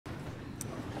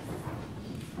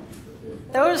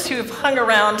Those who've hung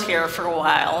around here for a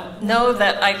while know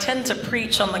that I tend to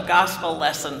preach on the gospel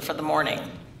lesson for the morning.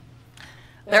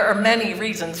 There are many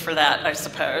reasons for that, I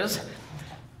suppose.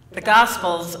 The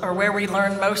Gospels are where we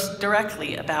learn most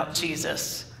directly about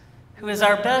Jesus, who is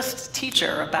our best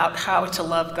teacher about how to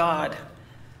love God.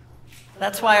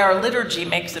 That's why our liturgy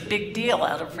makes a big deal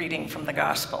out of reading from the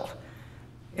Gospel.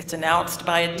 It's announced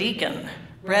by a deacon,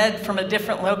 read from a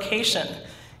different location,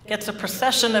 gets a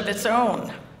procession of its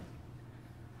own.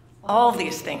 All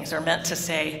these things are meant to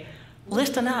say,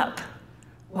 listen up.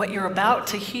 What you're about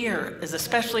to hear is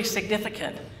especially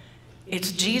significant.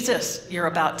 It's Jesus you're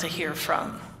about to hear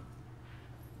from.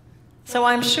 So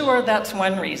I'm sure that's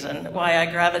one reason why I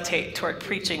gravitate toward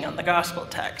preaching on the gospel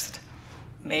text.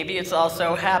 Maybe it's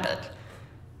also habit.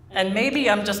 And maybe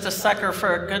I'm just a sucker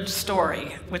for a good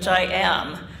story, which I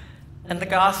am, and the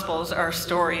Gospels are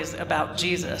stories about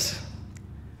Jesus.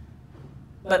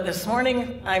 But this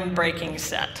morning, I'm breaking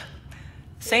Sept.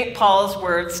 St. Paul's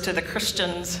words to the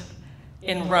Christians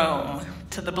in Rome,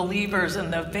 to the believers in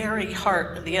the very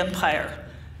heart of the empire,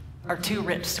 are too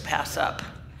rich to pass up.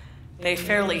 They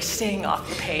fairly sing off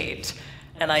the page,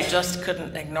 and I just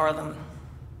couldn't ignore them.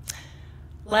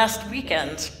 Last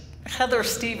weekend, Heather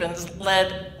Stevens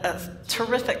led a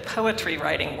terrific poetry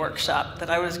writing workshop that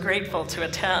I was grateful to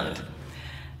attend.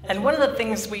 And one of the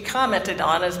things we commented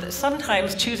on is that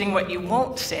sometimes choosing what you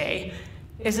won't say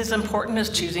is as important as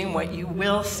choosing what you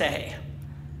will say.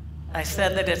 I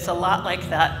said that it's a lot like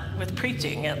that with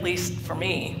preaching, at least for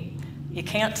me. You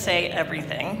can't say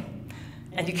everything,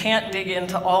 and you can't dig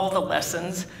into all the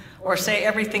lessons or say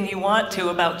everything you want to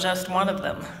about just one of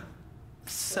them.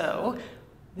 So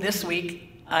this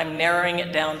week, I'm narrowing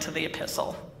it down to the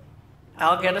epistle.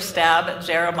 I'll get a stab at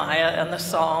Jeremiah and the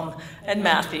Psalm and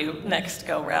Matthew next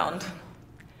go-round.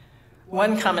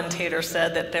 One commentator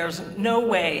said that there's no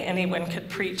way anyone could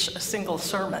preach a single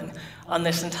sermon on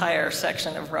this entire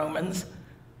section of Romans,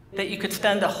 that you could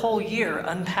spend a whole year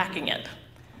unpacking it.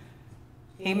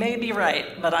 He may be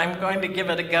right, but I'm going to give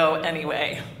it a go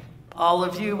anyway. All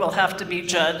of you will have to be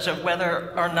judge of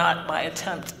whether or not my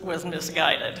attempt was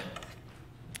misguided.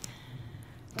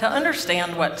 To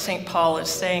understand what St. Paul is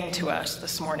saying to us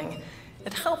this morning,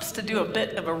 it helps to do a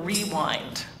bit of a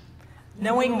rewind.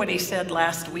 Knowing what he said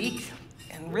last week,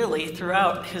 and really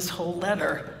throughout his whole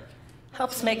letter,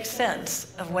 helps make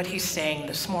sense of what he's saying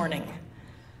this morning.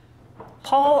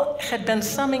 Paul had been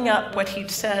summing up what he'd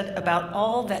said about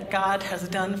all that God has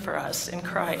done for us in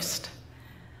Christ.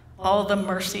 All the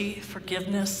mercy,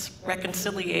 forgiveness,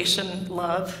 reconciliation,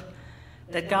 love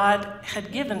that God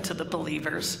had given to the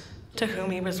believers to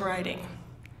whom he was writing.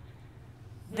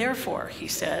 Therefore, he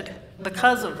said,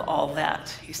 because of all that,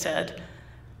 he said,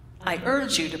 I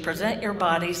urge you to present your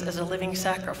bodies as a living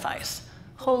sacrifice,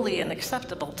 holy and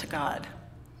acceptable to God.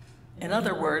 In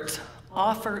other words,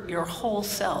 offer your whole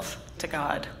self to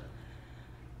God.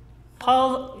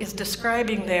 Paul is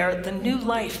describing there the new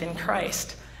life in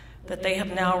Christ that they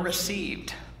have now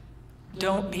received.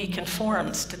 Don't be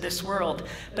conformed to this world,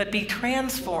 but be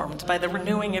transformed by the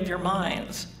renewing of your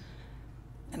minds.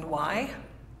 And why?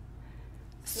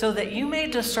 So that you may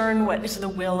discern what is the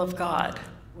will of God,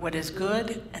 what is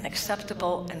good and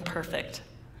acceptable and perfect.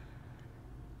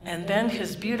 And then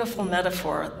his beautiful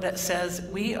metaphor that says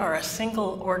we are a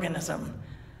single organism,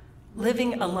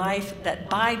 living a life that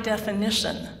by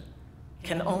definition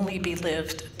can only be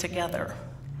lived together.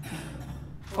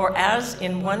 For as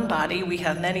in one body we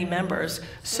have many members,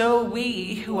 so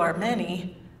we who are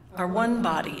many are one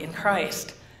body in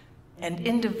Christ, and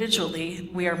individually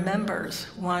we are members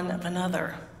one of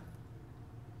another.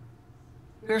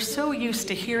 We're so used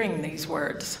to hearing these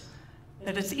words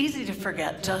that it's easy to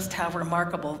forget just how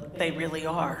remarkable they really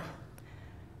are.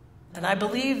 And I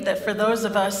believe that for those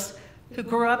of us who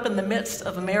grew up in the midst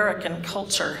of American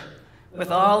culture,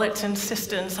 with all its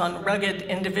insistence on rugged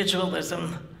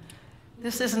individualism,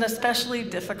 this is an especially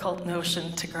difficult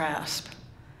notion to grasp.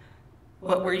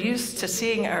 We're used to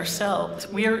seeing ourselves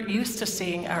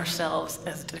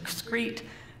as discrete,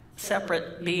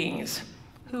 separate beings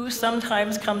who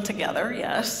sometimes come together,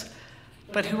 yes,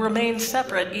 but who remain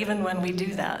separate even when we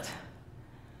do that.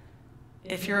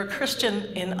 If you're a Christian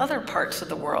in other parts of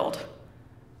the world,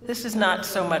 this is not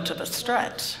so much of a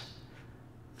stretch.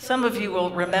 Some of you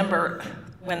will remember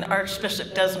when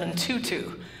Archbishop Desmond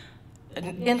Tutu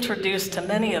introduced to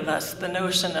many of us the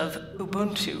notion of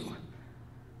Ubuntu,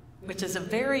 which is a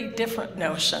very different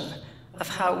notion of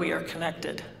how we are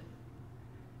connected.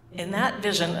 In that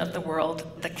vision of the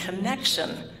world, the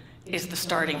connection is the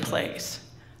starting place,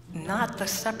 not the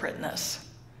separateness.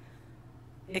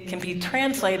 It can be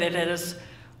translated as,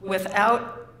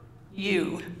 without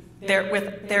you,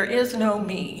 There is no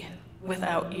me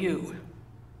without you,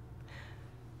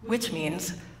 which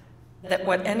means that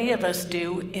what any of us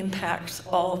do impacts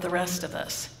all the rest of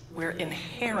us. We're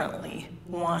inherently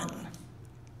one.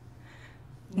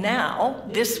 Now,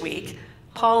 this week,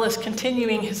 Paul is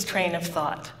continuing his train of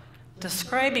thought,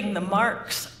 describing the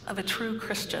marks of a true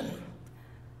Christian,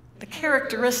 the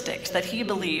characteristics that he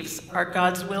believes are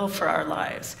God's will for our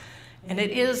lives. And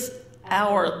it is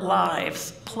our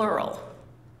lives, plural,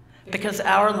 because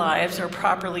our lives are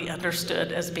properly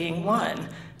understood as being one,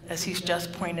 as he's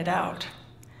just pointed out.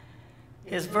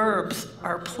 His verbs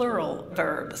are plural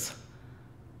verbs.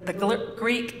 The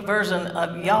Greek version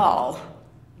of y'all,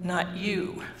 not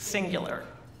you, singular.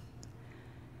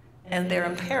 And they're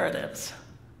imperatives,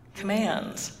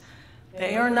 commands.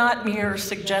 They are not mere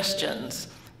suggestions.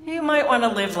 You might want to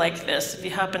live like this if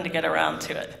you happen to get around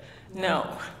to it.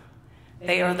 No,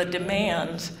 they are the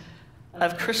demands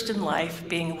of Christian life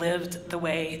being lived the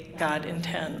way God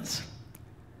intends.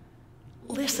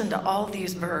 Listen to all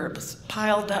these verbs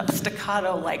piled up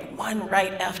staccato like one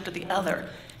right after the other.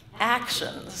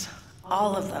 Actions,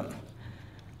 all of them.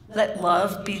 Let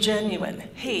love be genuine.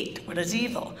 Hate what is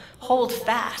evil. Hold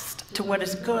fast to what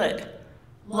is good.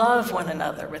 Love one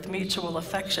another with mutual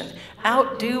affection.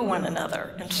 Outdo one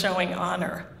another in showing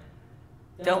honor.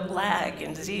 Don't lag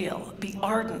in zeal. Be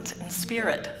ardent in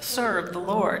spirit. Serve the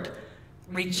Lord.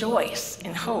 Rejoice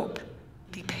in hope.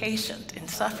 Be patient in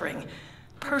suffering.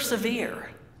 Persevere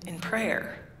in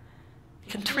prayer.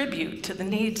 Contribute to the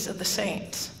needs of the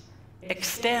saints.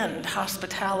 Extend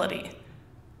hospitality,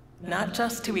 not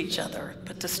just to each other,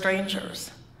 but to strangers.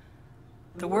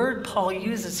 The word Paul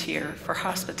uses here for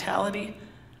hospitality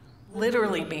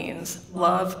literally means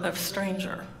love of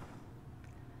stranger.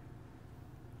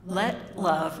 Let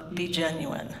love be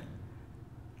genuine.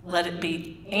 Let it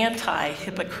be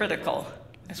anti-hypocritical,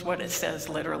 is what it says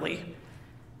literally.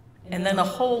 And then a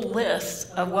whole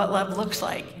list of what love looks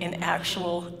like in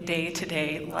actual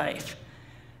day-to-day life.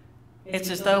 It's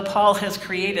as though Paul has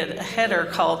created a header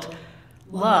called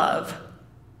love,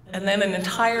 and then an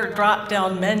entire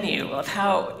drop-down menu of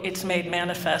how it's made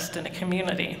manifest in a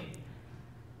community.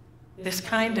 This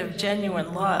kind of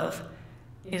genuine love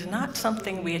is not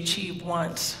something we achieve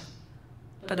once,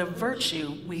 but a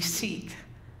virtue we seek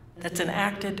that's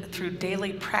enacted through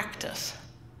daily practice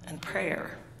and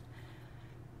prayer.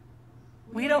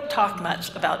 We don't talk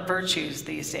much about virtues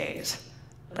these days,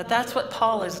 but that's what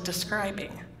Paul is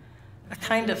describing, a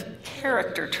kind of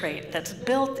character trait that's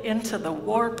built into the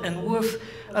warp and woof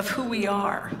of who we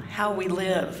are, how we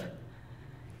live.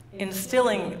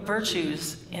 Instilling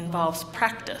virtues involves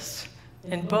practice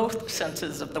in both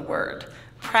senses of the word.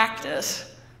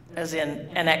 Practice, as in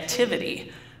an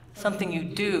activity, something you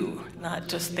do, not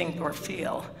just think or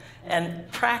feel. And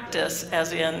practice,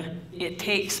 as in it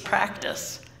takes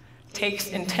practice, takes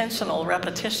intentional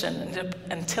repetition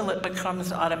until it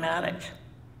becomes automatic.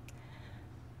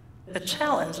 The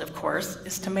challenge, of course,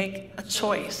 is to make a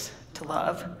choice to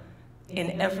love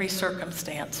in every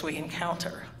circumstance we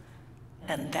encounter.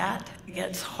 And that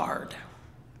gets hard.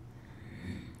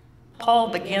 Paul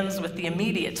begins with the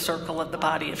immediate circle of the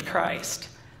body of Christ,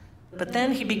 but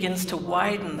then he begins to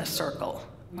widen the circle.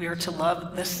 We are to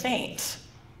love the saints,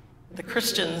 the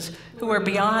Christians who are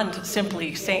beyond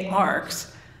simply St.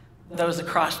 Mark's, those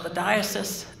across the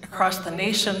diocese, across the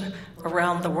nation,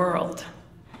 around the world.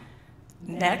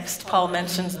 Next, Paul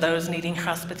mentions those needing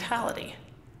hospitality.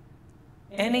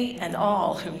 Any and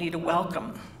all who need a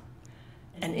welcome,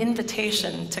 an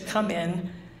invitation to come in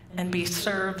and be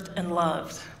served and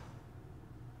loved.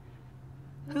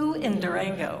 Who in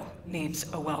Durango needs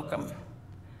a welcome?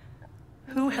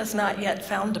 Who has not yet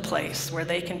found a place where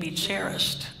they can be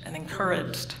cherished and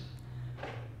encouraged?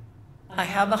 I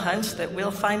have a hunch that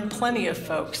we'll find plenty of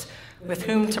folks with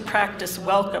whom to practice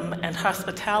welcome and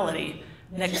hospitality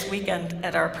next weekend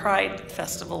at our Pride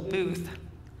Festival booth.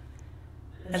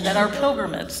 And that our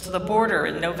pilgrimage to the border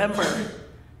in November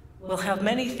will have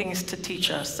many things to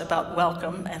teach us about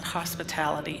welcome and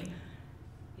hospitality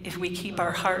if we keep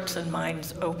our hearts and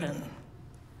minds open.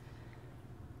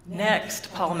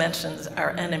 Next, Paul mentions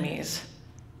our enemies,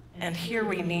 and here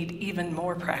we need even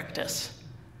more practice.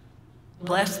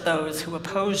 Bless those who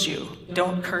oppose you,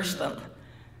 don't curse them.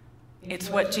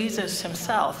 It's what Jesus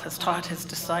himself has taught his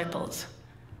disciples.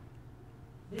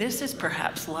 This is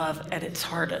perhaps love at its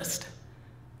hardest.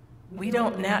 We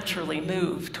don't naturally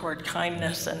move toward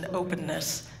kindness and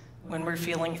openness when we're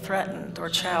feeling threatened or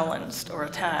challenged or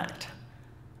attacked.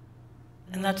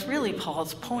 And that's really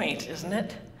Paul's point, isn't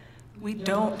it? We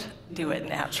don't do it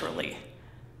naturally.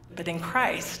 But in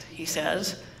Christ, he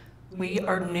says, we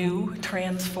are new,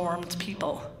 transformed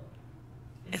people.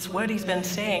 It's what he's been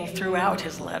saying throughout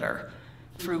his letter.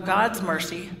 Through God's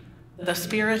mercy, the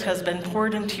Spirit has been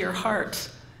poured into your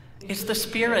hearts. It's the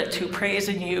Spirit who prays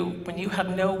in you when you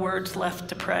have no words left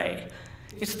to pray.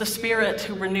 It's the Spirit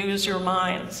who renews your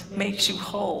minds, makes you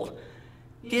whole,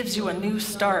 gives you a new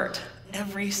start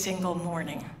every single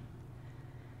morning.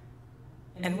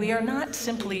 And we are not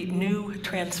simply new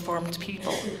transformed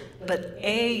people, but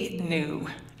a new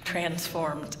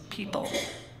transformed people,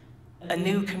 a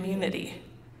new community.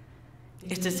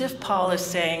 It's as if Paul is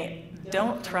saying,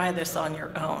 don't try this on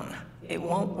your own. It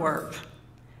won't work.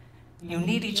 You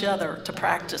need each other to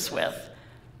practice with,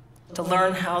 to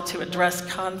learn how to address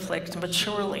conflict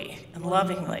maturely and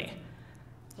lovingly,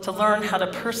 to learn how to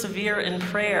persevere in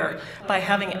prayer by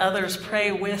having others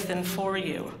pray with and for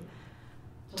you,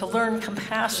 to learn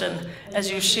compassion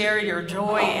as you share your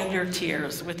joy and your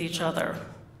tears with each other.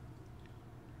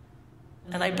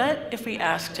 And I bet if we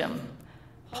asked him,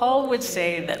 Paul would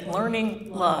say that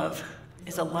learning love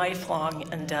is a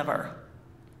lifelong endeavor,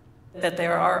 that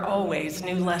there are always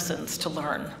new lessons to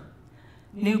learn,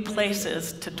 new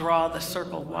places to draw the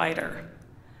circle wider,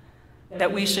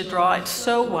 that we should draw it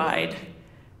so wide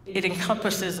it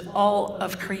encompasses all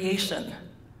of creation,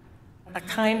 a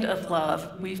kind of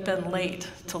love we've been late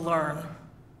to learn.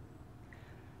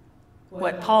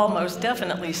 What Paul most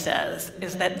definitely says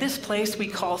is that this place we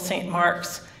call St.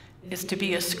 Mark's is to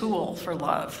be a school for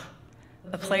love,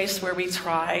 a place where we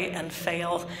try and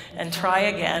fail and try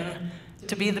again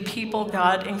to be the people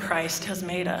God in Christ has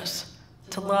made us,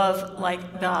 to love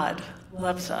like God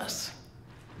loves us.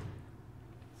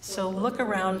 So look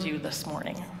around you this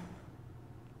morning.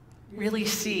 Really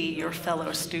see your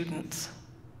fellow students.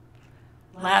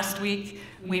 Last week,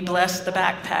 we blessed the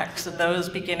backpacks of those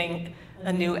beginning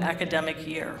a new academic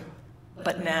year.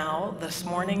 But now, this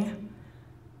morning,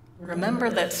 remember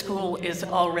that school is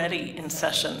already in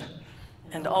session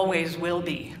and always will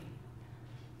be.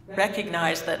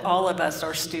 Recognize that all of us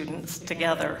are students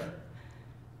together,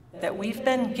 that we've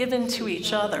been given to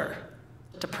each other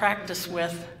to practice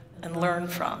with and learn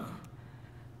from,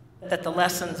 that the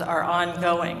lessons are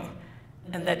ongoing,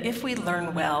 and that if we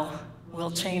learn well,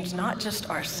 we'll change not just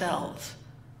ourselves,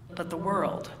 but the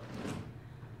world.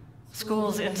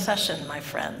 School's in session, my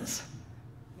friends.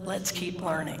 Let's keep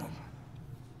learning.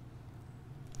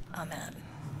 Amen.